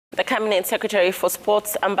The Cabinet Secretary for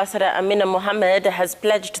Sports, Ambassador Amina Mohammed, has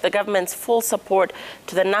pledged the government's full support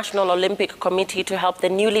to the National Olympic Committee to help the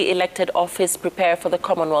newly elected office prepare for the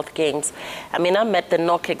Commonwealth Games. Amina met the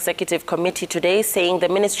NOCK Executive Committee today, saying the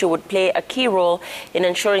ministry would play a key role in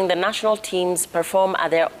ensuring the national teams perform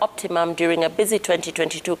at their optimum during a busy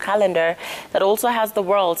 2022 calendar that also has the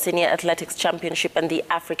World Senior Athletics Championship and the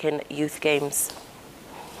African Youth Games.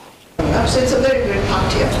 So it's a very great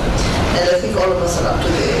part here, and I think all of us are up to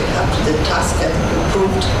the task and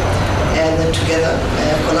improved, and then together,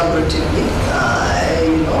 collaboratively,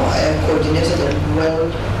 coordinated and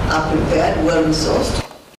well prepared, well resourced